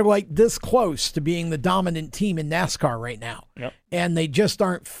 they're like this close to being the dominant team in NASCAR right now. Yep. And they just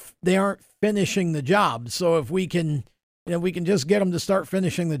aren't finishing the job. So if we can just get them to start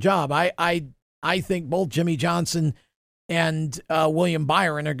finishing the job, I think both Jimmy Johnson and William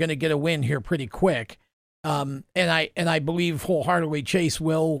Byron are going to get a win here pretty quick. And I believe wholeheartedly Chase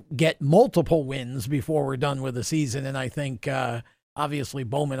will get multiple wins before we're done with the season. And I think obviously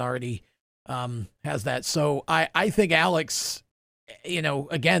Bowman already has that. So I think Alex, you know,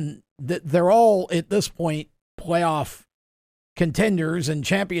 again, they're all at this point playoff contenders and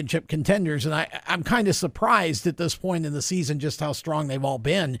championship contenders, and I'm kind of surprised at this point in the season just how strong they've all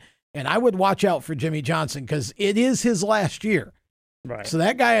been. And I would watch out for Jimmy Johnson because it is his last year. Right. So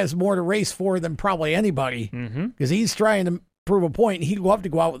that guy has more to race for than probably anybody because he's trying to prove a point. He'd love to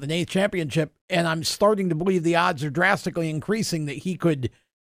go out with an 8th championship, and I'm starting to believe the odds are drastically increasing that he could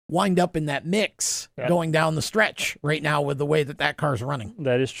wind up in that mix going down the stretch right now with the way that car's running.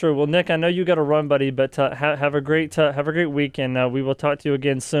 That is true. Well, Nick, I know you got to run, buddy, but have a great week, and we will talk to you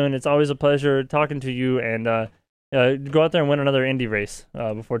again soon. It's always a pleasure talking to you, and go out there and win another Indy race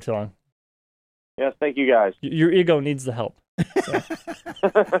before too long. Yes, thank you guys. Your ego needs the help. So.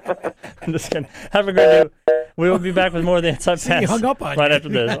 I'm just kidding. Have a great day. We will be back with more of the Inside Pass hung up on right you. after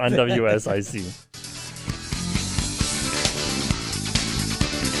this on WSIC.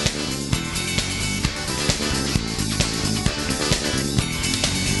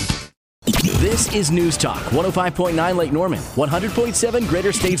 This is News Talk 105.9 Lake Norman, 100.7 Greater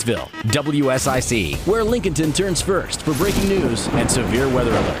Statesville, WSIC, where Lincolnton turns first for breaking news and severe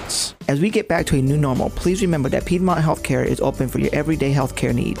weather alerts. As we get back to a new normal, please remember that Piedmont Healthcare is open for your everyday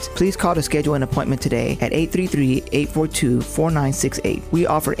healthcare needs. Please call to schedule an appointment today at 833-842-4968. We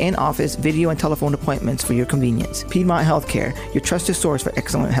offer in-office video and telephone appointments for your convenience. Piedmont Healthcare, your trusted source for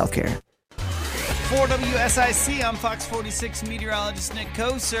excellent healthcare. For WSIC, I'm Fox 46 meteorologist Nick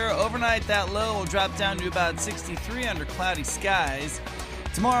Koser. Overnight, that low will drop down to about 63 under cloudy skies.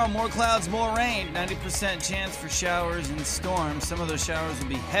 Tomorrow, more clouds, more rain. 90% chance for showers and storms. Some of those showers will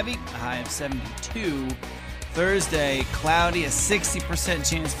be heavy, a high of 72. Thursday, cloudy, a 60%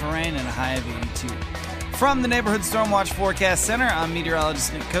 chance for rain, and a high of 82. From the Neighborhood Stormwatch Forecast Center, I'm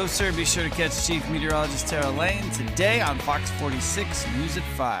meteorologist Nick Koser. Be sure to catch Chief Meteorologist Tara Lane today on Fox 46 News at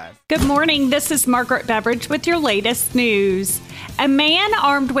 5. Good morning. This is Margaret Beveridge with your latest news. A man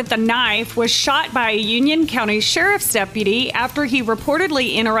armed with a knife was shot by a Union County Sheriff's deputy after he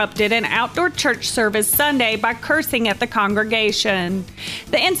reportedly interrupted an outdoor church service Sunday by cursing at the congregation.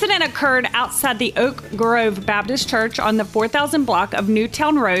 The incident occurred outside the Oak Grove Baptist Church on the 4000 block of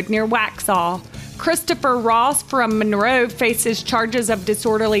Newtown Road near Waxhaw. Christopher Ross from Monroe faces charges of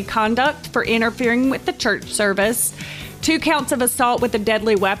disorderly conduct for interfering with the church service, 2 counts of assault with a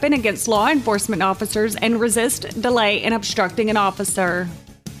deadly weapon against law enforcement officers, and resist, delay, and obstructing an officer.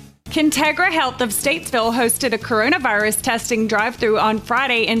 Kintegra Health of Statesville hosted a coronavirus testing drive-thru on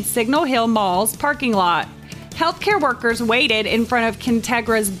Friday in Signal Hill Mall's parking lot. Healthcare workers waited in front of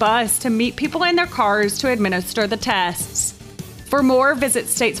Kintegra's bus to meet people in their cars to administer the tests. For more, visit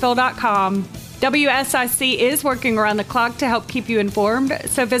statesville.com. WSIC is working around the clock to help keep you informed,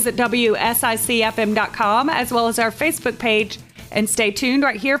 so visit WSICFM.com as well as our Facebook page, and stay tuned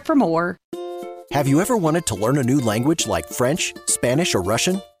right here for more. Have you ever wanted to learn a new language like French, Spanish, or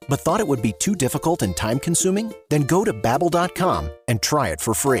Russian, but thought it would be too difficult and time-consuming? Then go to Babbel.com and try it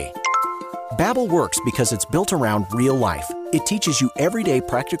for free. Babbel works because it's built around real life. It teaches you everyday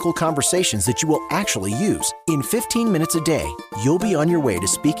practical conversations that you will actually use. In 15 minutes a day, you'll be on your way to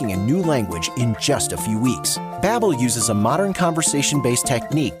speaking a new language in just a few weeks. Babbel uses a modern conversation-based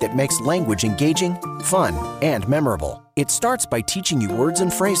technique that makes language engaging, fun, and memorable. It starts by teaching you words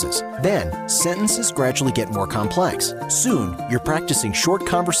and phrases. Then, sentences gradually get more complex. Soon, you're practicing short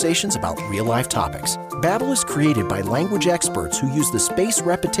conversations about real-life topics. Babbel is created by language experts who use the spaced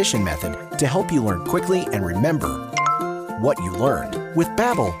repetition method to help you learn quickly and remember what you learned. With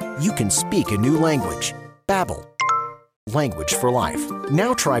Babbel, you can speak a new language. Babbel. Language for life.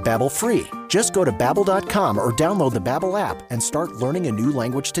 Now try Babbel free. Just go to Babbel.com or download the Babbel app and start learning a new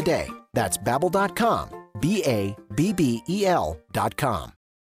language today. That's Babbel.com. Babbel.com.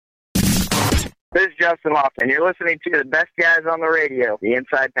 This is Justin Lofton, and you're listening to the best guys on the radio, the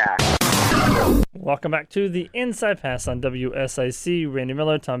Inside Pass. Welcome back to the Inside Pass on WSIC. Randy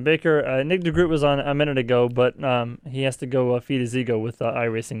Miller, Tom Baker. Nick DeGroot was on a minute ago, but he has to go feed his ego with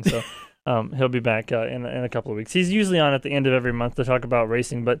iRacing, so he'll be back in a couple of weeks. He's usually on at the end of every month to talk about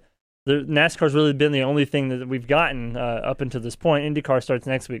racing, but NASCAR's really been the only thing that we've gotten up until this point. IndyCar starts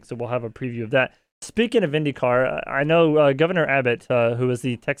next week, so we'll have a preview of that. Speaking of IndyCar, I know Governor Abbott, who is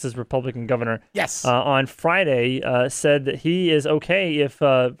the Texas Republican governor, on Friday said that he is okay if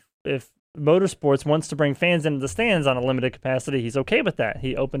Motorsports wants to bring fans into the stands on a limited capacity. He's okay with that.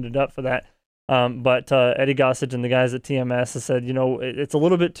 He opened it up for that. But Eddie Gossage and the guys at TMS have said, it's a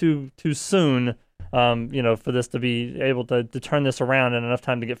little bit too soon, for this to be able to turn this around in enough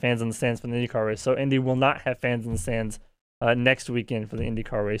time to get fans in the stands for the IndyCar race. So Indy will not have fans in the stands next weekend for the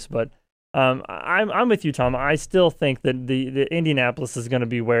IndyCar race. But I'm with you, Tom. I still think that the Indianapolis is going to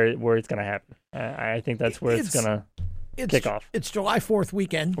be where it's going to happen. I think that's where it's going to. kickoff. It's July 4th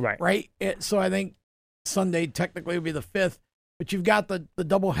weekend, right? So I think Sunday technically would be the 5th, but you've got the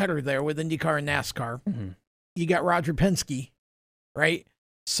doubleheader there with IndyCar and NASCAR. Mm-hmm. You got Roger Penske, right?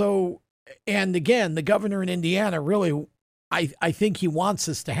 So, and again, the governor in Indiana really, I think he wants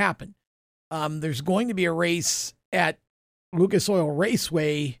this to happen. There's going to be a race at Lucas Oil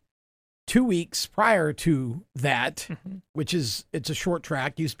Raceway 2 weeks prior to that, which is, it's a short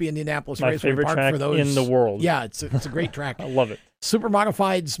track. Used to be Indianapolis My Raceway favorite Park track for those in the world. Yeah, it's a great track. I love it. Super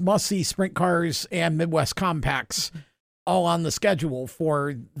modifieds, must-see sprint cars, and Midwest compacts all on the schedule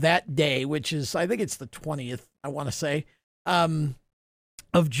for that day, which is, I think it's the 20th, I want to say,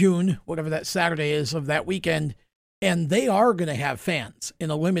 of June, whatever that Saturday is of that weekend. And they are going to have fans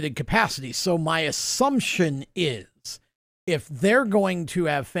in a limited capacity. So my assumption is, if they're going to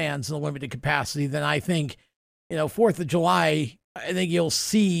have fans in a limited capacity, then I think, 4th of July, I think you'll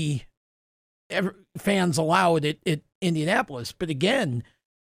see fans allowed at Indianapolis. But again,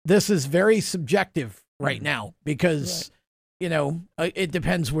 this is very subjective right now because, it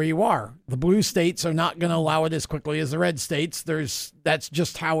depends where you are. The blue states are not going to allow it as quickly as the red states. That's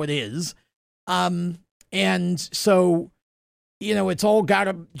just how it is. And so, it's all got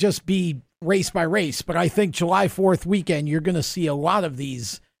to just be race by race. But I think July 4th weekend, you're going to see a lot of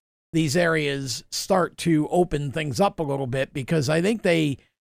these areas start to open things up a little bit because I think they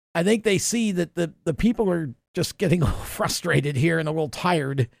see that the people are just getting a little frustrated here and a little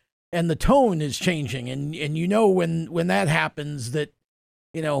tired, and the tone is changing. And when that happens that,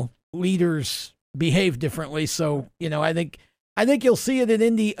 leaders behave differently. So, I think you'll see it in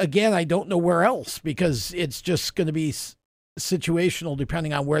Indy again. I don't know where else because it's just going to be situational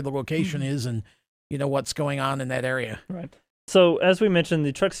depending on where the location is and, what's going on in that area. Right. So as we mentioned,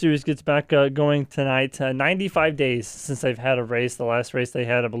 the Truck Series gets back going tonight. 95 days since they've had a race. The last race they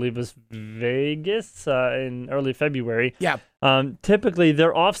had, I believe, was Vegas in early February. Yeah. Typically,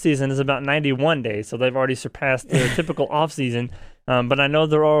 their off season is about 91 days, so they've already surpassed their typical off season. But I know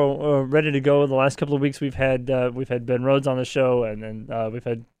they're all ready to go. The last couple of weeks we've had Ben Rhodes on the show, and then we've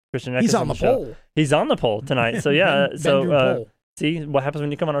had Christian Eckes on the show. He's on the pole tonight. So yeah. See what happens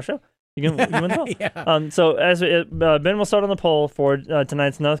when you come on our show. You win the pole. Yeah. So as Ben will start on the pole for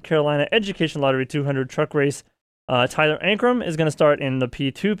tonight's North Carolina Education Lottery 200 truck race. Tyler Ankrum is going to start in the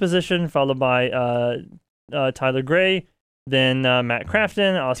P2 position, followed by Tyler Gray, then Matt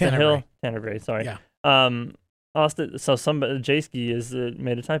Crafton, Austin Hill, Tanner Gray. Sorry. Yeah. Austin. So Jayski is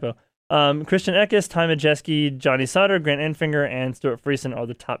made a typo. Christian Eckes, Ty Majeski, Johnny Sutter, Grant Enfinger, and Stuart Friesen are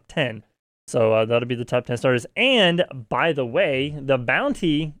the top 10. So that'll be the top 10 starters. And by the way, the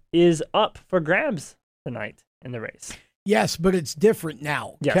bounty is up for grabs tonight in the race. Yes, but it's different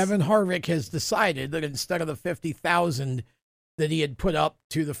now. Yes. Kevin Harvick has decided that instead of the $50,000 that he had put up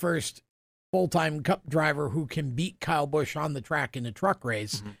to the first full-time Cup driver who can beat Kyle Busch on the track in the truck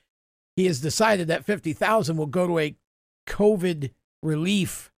race, he has decided that $50,000 will go to a COVID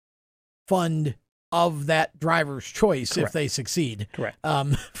relief fund of that driver's choice. Correct. If they succeed. Correct.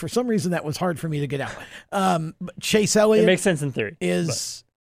 For some reason, that was hard for me to get out. Chase Elliott. It makes sense in theory.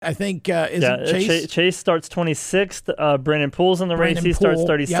 I think, Chase? Chase starts 26th. Brandon Poole's in the race. He starts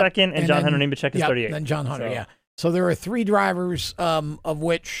 32nd. And John Hunter Nemechek is 38th. Then John Hunter, yeah. So there are three drivers, of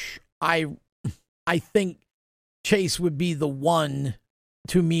which I think Chase would be the one,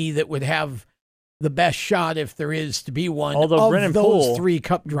 to me, that would have the best shot if there is to be one. Although of Brennan those Poole, three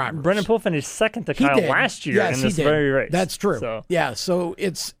Cup drivers. Brennan Poole finished second to Kyle last year in this very race. That's true. So. Yeah, so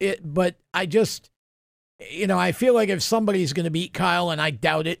but I just, I feel like if somebody's going to beat Kyle, and I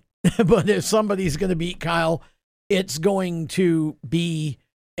doubt it, but if somebody's going to beat Kyle, it's going to be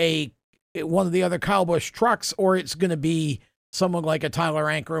one of the other Kyle Busch trucks, or it's going to be someone like a Tyler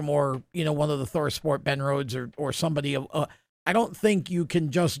Ankrum or, one of the Thor Sport Ben Rhodes or somebody. I don't think you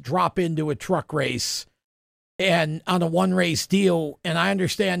can just drop into a truck race and on a one race deal. And I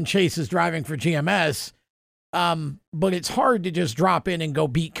understand Chase is driving for GMS, but it's hard to just drop in and go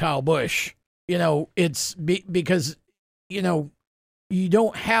beat Kyle Busch. It's because, you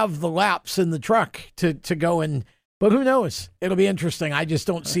don't have the laps in the truck to go in, but who knows? It'll be interesting. I just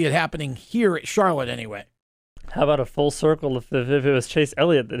don't see it happening here at Charlotte anyway. How about a full circle if it was Chase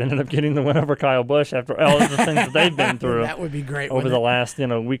Elliott that ended up getting the win over Kyle Busch after all of the things that they've been through? That would be great over the last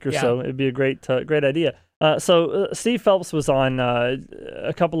week or so. It'd be a great idea. So Steve Phelps was on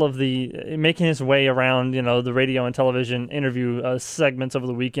a couple of making his way around the radio and television interview segments over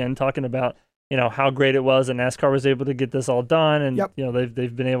the weekend, talking about how great it was that NASCAR was able to get this all done, and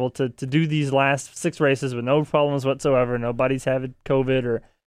they've been able to do these last 6 races with no problems whatsoever. Nobody's having COVID or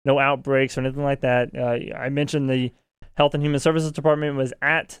no outbreaks or anything like that. I mentioned the Health and Human Services Department was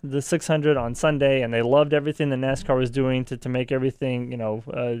at the 600 on Sunday, and they loved everything that NASCAR was doing to make everything,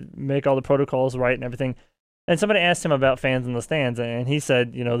 make all the protocols right and everything. And somebody asked him about fans in the stands, and he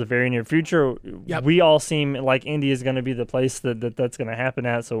said, the very near future, we all seem like Indy is going to be the place that's going to happen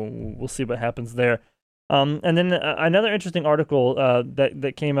at, so we'll see what happens there. And then another interesting article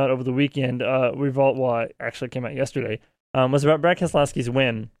that came out over the weekend, actually came out yesterday, was about Brad Keselowski's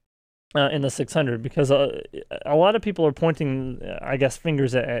win in the 600, because a lot of people are pointing, I guess,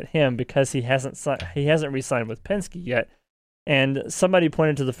 fingers at him because he hasn't re-signed with Penske yet. And somebody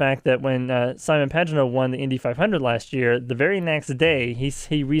pointed to the fact that when Simon Pagenaud won the Indy 500 last year, the very next day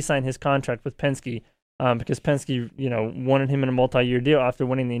he re-signed his contract with Penske because Penske, wanted him in a multi-year deal after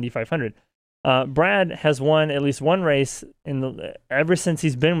winning the Indy 500. Brad has won at least one race ever since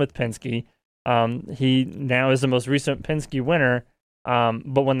he's been with Penske. He now is the most recent Penske winner.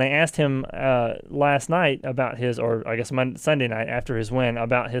 But when they asked him last night about Sunday night after his win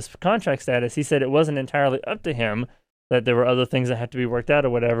about his contract status, he said it wasn't entirely up to him, that there were other things that had to be worked out or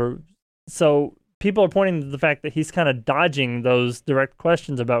whatever. So people are pointing to the fact that he's kind of dodging those direct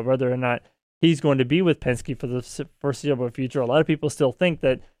questions about whether or not he's going to be with Penske for the foreseeable future. A lot of people still think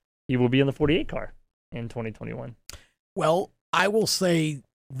that he will be in the 48 car in 2021. Well, I will say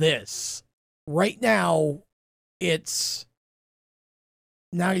this. Right now, it's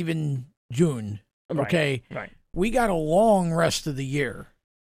not even June, okay? Right. We got a long rest of the year.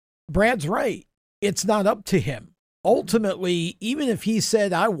 Brad's right. It's not up to him. Ultimately, even if he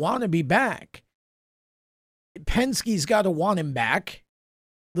said, I want to be back, Penske's got to want him back.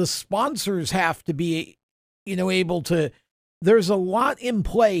 The sponsors have to be, able to. There's a lot in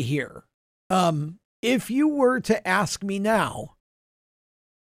play here. If you were to ask me now,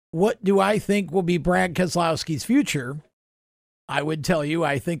 what do I think will be Brad Keselowski's future? I would tell you,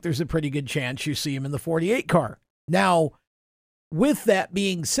 I think there's a pretty good chance you see him in the 48 car. Now, with that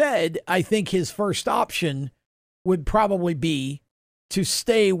being said, I think his first option would probably be to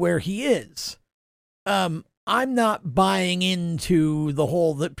stay where he is. I'm not buying into the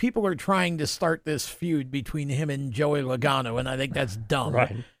whole that people are trying to start this feud between him and Joey Logano, and I think that's dumb.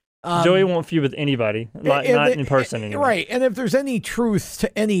 Right. Joey won't feud with anybody, not in person anyway. Right, and if there's any truth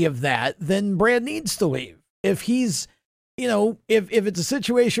to any of that, then Brad needs to leave. If he's, if it's a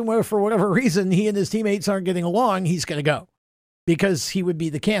situation where for whatever reason he and his teammates aren't getting along, he's going to go. Because he would be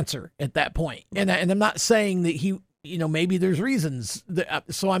the cancer at that point. And I'm not saying that he, maybe there's reasons.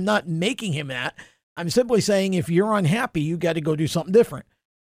 So I'm not making him that. I'm simply saying if you're unhappy, you got to go do something different.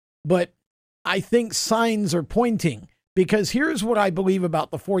 But I think signs are pointing, because here's what I believe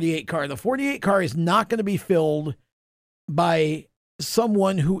about the 48 car. The 48 car is not going to be filled by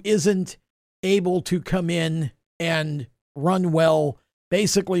someone who isn't able to come in and run well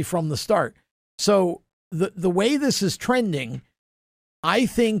basically from the start. So the way this is trending, I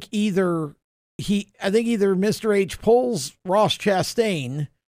think either Mr. H pulls Ross Chastain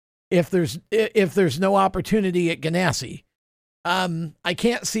if there's no opportunity at Ganassi. I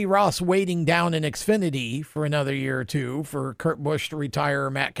can't see Ross waiting down in Xfinity for another year or two for Kurt Busch to retire or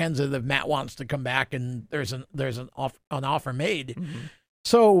Matt Kenseth if Matt wants to come back and there's an offer made. Mm-hmm.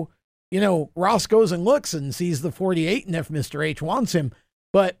 So, Ross goes and looks and sees the 48, and if Mr. H wants him,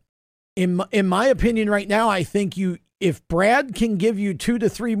 but in my opinion right now, I think if Brad can give you 2 to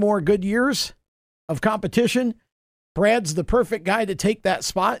 3 more good years of competition, Brad's the perfect guy to take that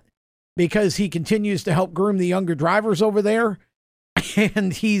spot because he continues to help groom the younger drivers over there.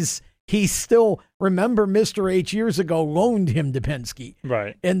 And he's still, remember Mr. H years ago loaned him to Penske.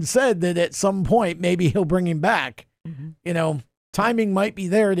 Right. And said that at some point, maybe he'll bring him back. Mm-hmm. Timing might be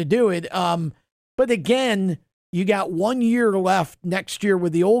there to do it. But again, you got 1 year left next year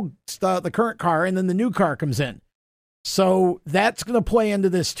with the current car, and then the new car comes in. So that's going to play into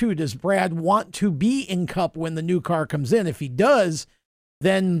this too. Does Brad want to be in Cup when the new car comes in? If he does,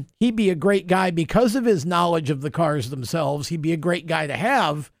 then he'd be a great guy because of his knowledge of the cars themselves. He'd be a great guy to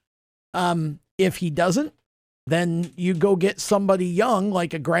have. If he doesn't, then you go get somebody young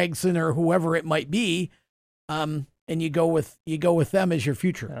like a Gregson or whoever it might be, and you go with them as your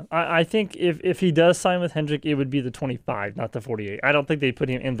future. Yeah. I think if he does sign with Hendrick, it would be the 25, not the 48. I don't think they'd put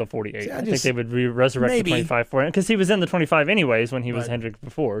him in the 48. See, I think they would resurrect the 25 for him because he was in the 25 anyways when he was Hendrick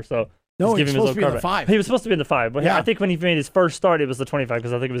before. So no, he was supposed to be in the 5. He was supposed to be in the 5, but I think when he made his first start, it was the 25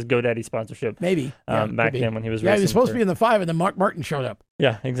 because I think it was GoDaddy sponsorship. Maybe back then when he was racing. Yeah, he was supposed to be in the 5, and then Mark Martin showed up.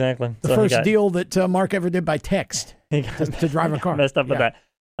 Yeah, exactly. The first deal that Mark ever did by text to drive a car. Messed up with that.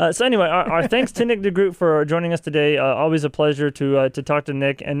 So anyway, our thanks to Nick DeGroot for joining us today. Always a pleasure to talk to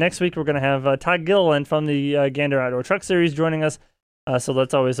Nick. And next week we're going to have Todd Gilliland from the Gander Outdoor Truck Series joining us. So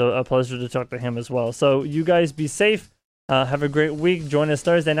that's always a pleasure to talk to him as well. So you guys be safe. Have a great week. Join us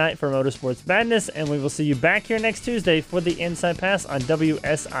Thursday night for Motorsports Madness, and we will see you back here next Tuesday for the Inside Pass on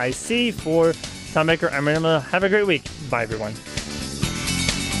WSIC. For Tom Baker, I'm Randy Miller. Have a great week. Bye, everyone.